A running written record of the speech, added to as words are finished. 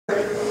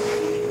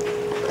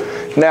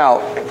Now,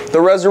 the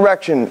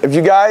resurrection. If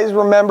you guys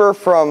remember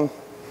from,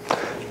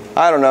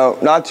 I don't know,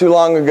 not too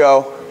long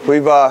ago,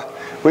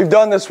 we've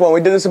done this one.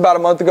 We did this about a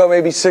month ago,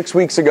 maybe 6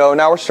 weeks ago.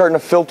 Now we're starting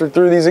to filter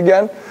through these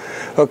again.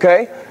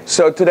 Okay,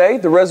 so today,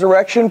 the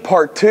resurrection,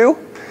 part 2.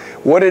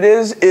 What it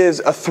is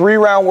a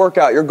 3-round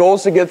workout. Your goal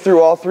is to get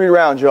through all 3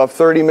 rounds. You'll have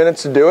 30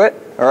 minutes to do it,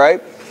 all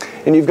right?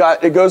 And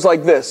it goes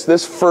like this.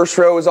 This first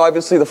row is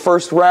obviously the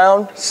first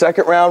round,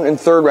 second round, and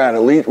third round.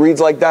 It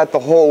reads like that the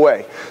whole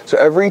way. So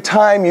every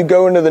time you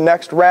go into the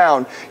next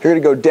round, you're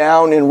going to go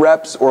down in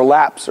reps or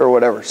laps or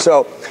whatever.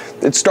 So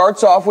it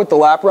starts off with the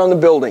lap around the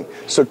building.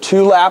 So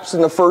 2 laps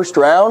in the first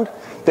round.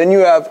 Then you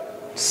have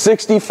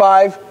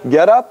 65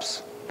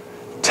 get-ups,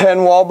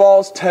 10 wall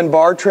balls, 10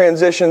 bar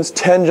transitions,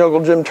 10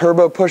 jungle gym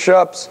turbo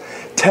push-ups,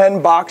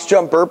 10 box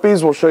jump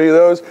burpees, we'll show you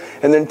those,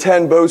 and then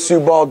 10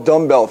 Bosu ball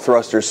dumbbell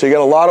thrusters. So you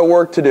got a lot of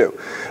work to do,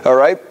 all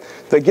right?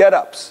 The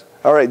get-ups,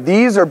 all right,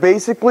 these are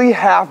basically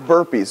half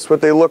burpees,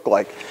 what they look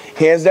like.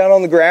 Hands down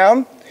on the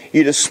ground,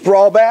 you just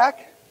sprawl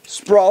back,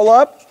 sprawl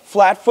up,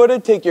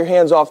 flat-footed, take your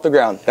hands off the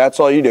ground. That's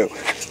all you do.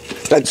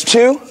 That's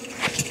 2,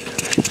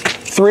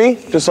 3,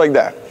 just like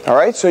that. All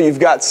right, so you've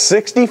got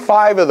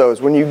 65 of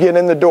those when you get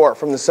in the door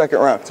from the second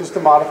round. Just to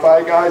modify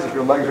it, guys, if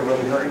your legs are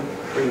really hurting,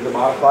 for you to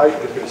modify it,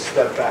 you're going to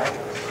step back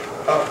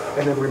up,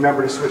 and then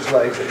remember to switch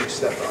legs as you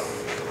step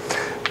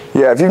up.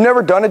 Yeah, if you've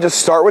never done it, just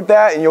start with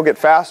that, and you'll get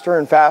faster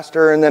and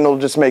faster, and then it'll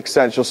just make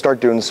sense. You'll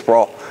start doing the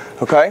sprawl,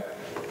 okay?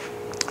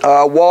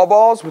 Wall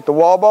balls. With the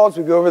wall balls,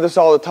 we go over this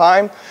all the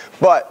time,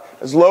 but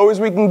as low as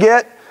we can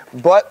get,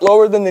 butt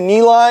lower than the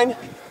knee line,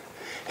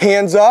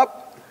 hands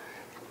up,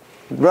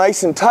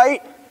 nice and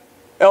tight.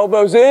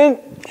 Elbows in,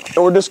 and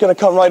we're just going to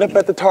come right up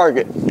at the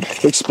target.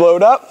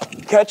 Explode up,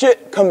 catch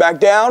it, come back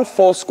down,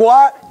 full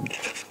squat,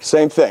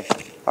 same thing.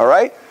 All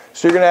right?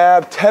 So you're going to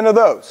have 10 of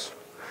those.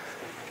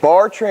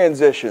 Bar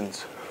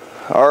transitions.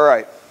 All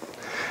right.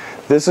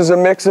 This is a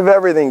mix of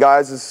everything,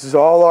 guys. This is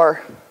all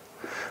our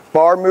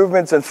bar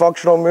movements and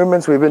functional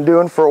movements we've been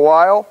doing for a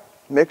while,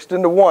 mixed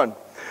into one.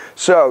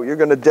 So you're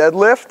going to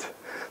deadlift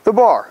the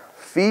bar.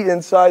 Feet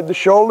inside the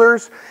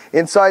shoulders,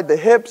 inside the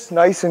hips,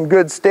 nice and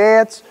good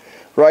stance.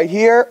 Right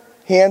here,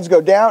 hands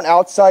go down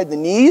outside the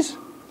knees.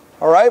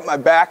 All right, my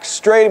back's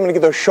straight. I'm going to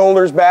get those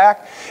shoulders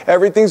back.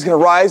 Everything's going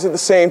to rise at the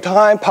same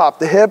time. Pop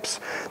the hips.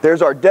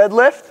 There's our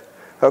deadlift.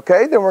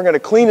 Okay, then we're going to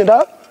clean it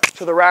up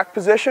to the rack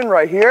position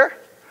right here.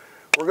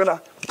 We're going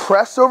to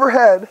press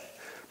overhead,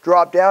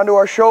 drop down to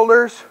our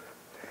shoulders,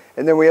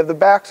 and then we have the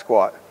back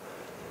squat.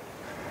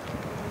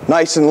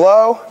 Nice and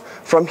low.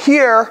 From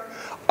here,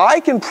 I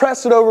can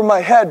press it over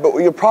my head, but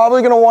what you're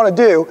probably going to want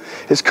to do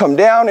is come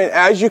down, and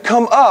as you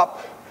come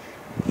up,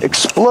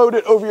 explode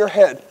it over your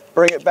head.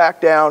 Bring it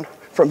back down.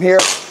 From here,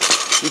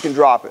 you can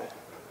drop it.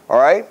 All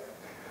right?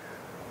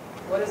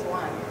 What is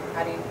one?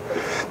 How do you put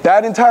it?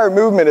 That entire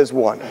movement is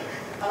one.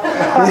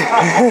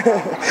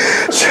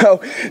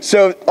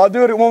 So I'll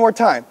do it one more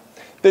time.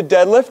 The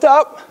deadlift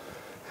up,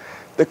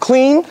 the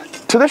clean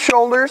to the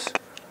shoulders,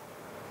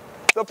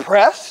 the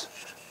press,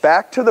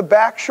 back to the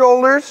back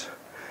shoulders,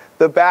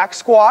 the back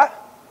squat,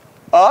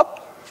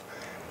 up,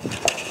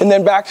 and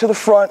then back to the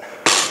front,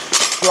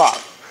 drop.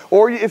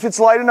 Or if it's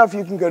light enough,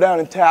 you can go down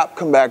and tap,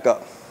 come back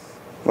up.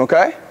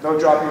 Okay? No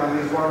dropping on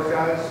these ones,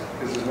 guys,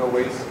 because there's no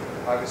weights,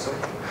 obviously.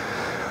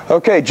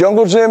 Okay,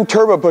 jungle gym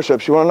turbo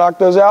push-ups. You want to knock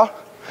those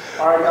out?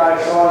 All right,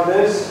 guys, so on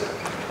this,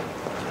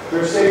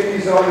 your safety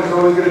zone is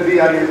always going to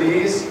be on your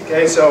knees.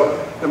 Okay,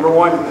 so number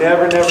 1,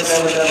 never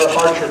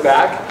arch your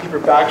back. Keep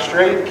your back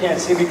straight. You can't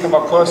see me, come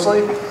up closely.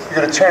 You're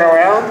going to turn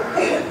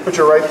around, put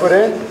your right foot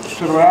in,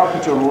 turn around,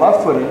 put your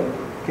left foot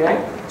in.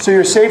 Okay? So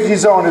your safety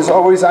zone is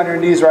always on your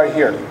knees right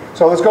here.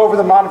 So let's go over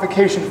the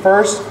modification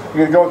first.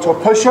 You're going to go into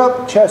a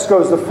push-up, chest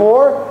goes to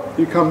 4,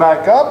 you come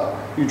back up,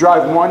 you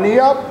drive one knee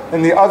up,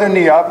 and the other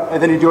knee up,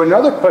 and then you do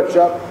another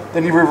push-up,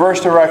 then you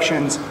reverse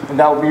directions, and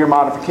that will be your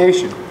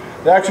modification.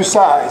 The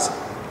exercise,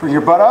 bring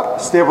your butt up,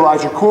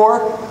 stabilize your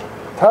core,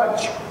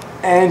 touch,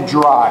 and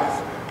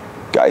drive.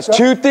 Guys,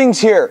 2 things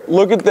here.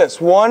 Look at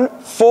this. 1,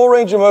 full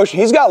range of motion.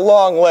 He's got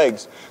long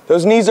legs.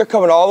 Those knees are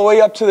coming all the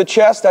way up to the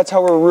chest. That's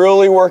how we're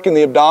really working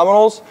the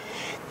abdominals.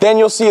 Then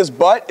you'll see his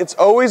butt. It's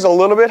always a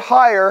little bit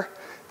higher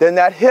than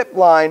that hip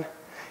line.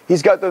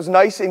 He's got those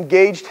nice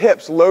engaged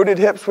hips, loaded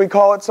hips we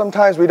call it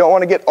sometimes. We don't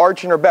want to get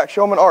arch in our back.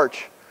 Show him an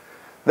arch.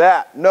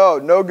 That,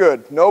 no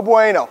good. No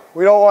bueno.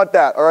 We don't want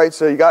that. All right,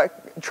 so you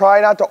got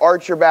try not to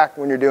arch your back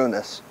when you're doing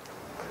this.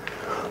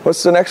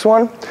 What's the next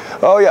one?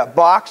 Oh yeah,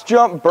 box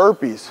jump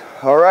burpees.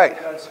 All right.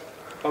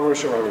 I'm going to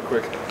show you real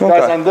quick. Okay.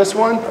 Guys, on this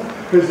one,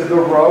 because of the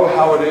row,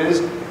 how it is,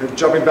 you're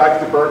jumping back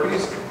to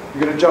burpees.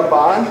 You're going to jump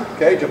on,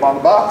 okay, jump on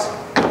the box.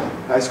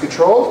 Nice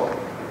control.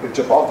 You're going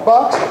to jump off the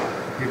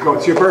box. You go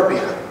into your burpee.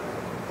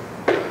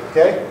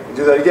 Okay, you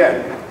do that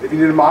again. If you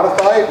need to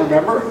modify it,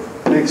 remember,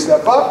 big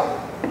step up,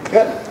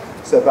 okay,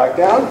 step back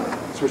down,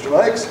 switch your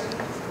legs,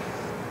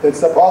 then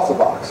step off the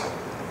box.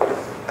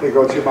 Then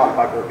go to your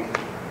modified burpee.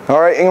 All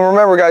right, and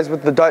remember guys,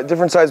 with the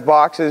different size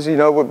boxes, you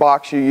know what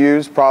box you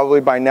use probably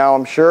by now,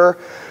 I'm sure.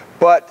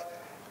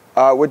 But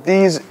With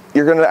these,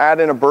 you're going to add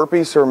in a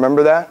burpee, so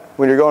remember that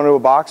when you're going to a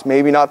box.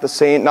 Maybe not the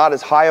same, not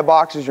as high a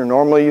box as you're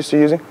normally used to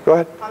using. Go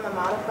ahead. On the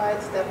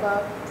modified step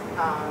up,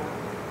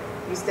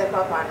 you step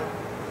up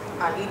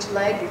on each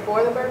leg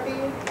before the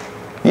burpee?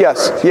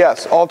 Yes,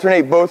 yes.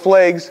 Alternate both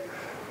legs.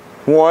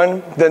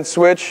 1, then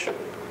switch.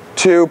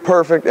 2,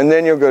 perfect, and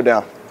then you'll go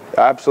down.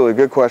 Absolutely,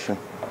 good question.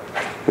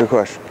 Good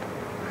question.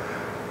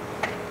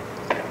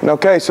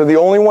 Okay, so the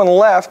only one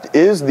left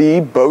is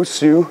the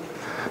BOSU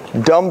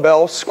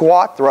dumbbell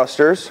squat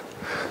thrusters.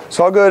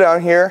 So I'll go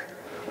down here.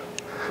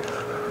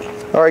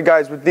 All right,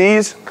 guys, with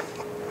these,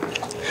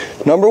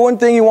 number one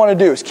thing you want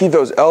to do is keep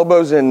those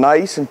elbows in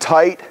nice and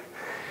tight,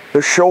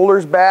 the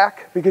shoulders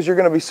back, because you're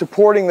going to be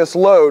supporting this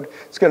load.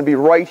 It's going to be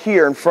right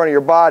here in front of your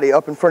body,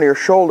 up in front of your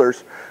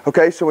shoulders.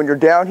 Okay, so when you're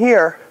down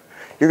here,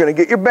 you're going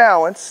to get your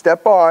balance,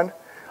 step on,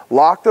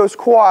 lock those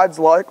quads,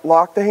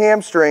 lock the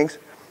hamstrings.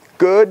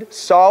 Good,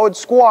 solid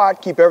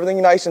squat, keep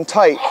everything nice and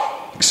tight.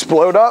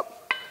 Explode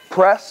up,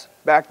 press,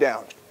 back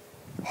down.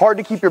 Hard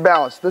to keep your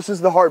balance. This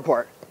is the hard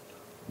part.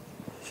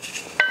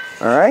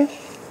 All right?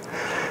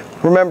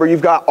 Remember,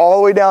 you've got all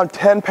the way down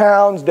 10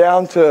 pounds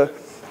down to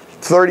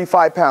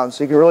 35 pounds.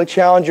 So you can really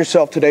challenge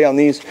yourself today on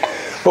these.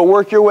 But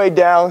work your way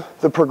down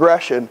the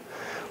progression.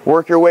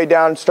 Work your way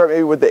down, start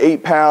maybe with the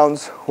 8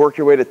 pounds, work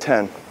your way to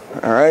 10.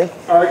 All right?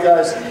 All right,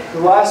 guys. The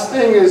last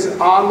thing is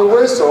on the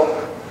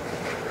whistle,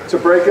 to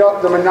break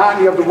up the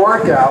monotony of the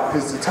workout,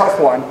 because it's a tough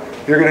one,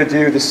 you're going to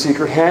do the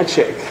secret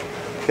handshake.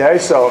 Okay,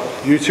 so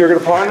you two are going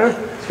to partner.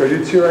 Let's go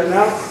do 2 right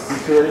now, do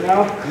 2 right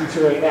now, do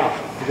 2 right now.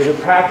 You're going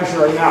to practice it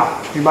right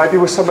now. You might be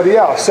with somebody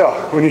else. So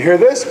when you hear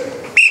this,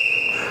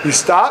 you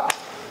stop.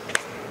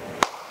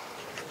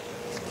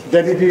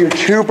 Then you do your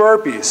 2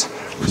 burpees.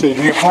 So you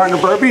do your partner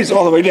burpees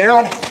all the way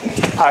down,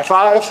 high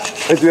five,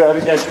 and do that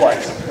again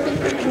twice.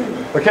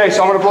 Okay,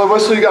 so I'm going to blow a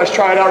whistle. You guys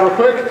try it out real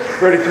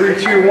quick. Ready,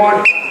 3, 2,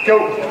 1,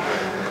 go.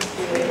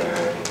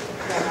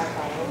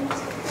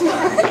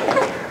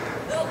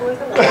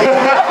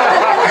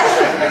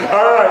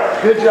 All right,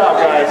 good job,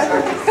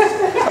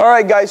 guys. All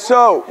right, guys,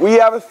 so we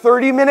have a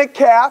 30-minute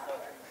cap.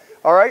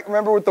 All right,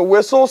 remember with the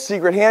whistle,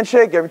 secret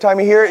handshake, every time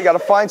you hear it, you got to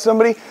find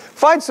somebody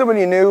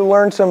new,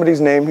 learn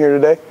somebody's name here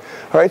today.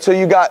 All right, so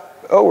you got,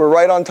 oh, we're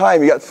right on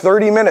time. You got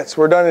 30 minutes.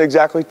 We're done in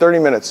exactly 30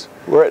 minutes.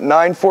 We're at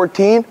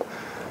 9:14.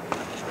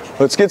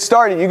 Let's get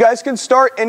started. You guys can start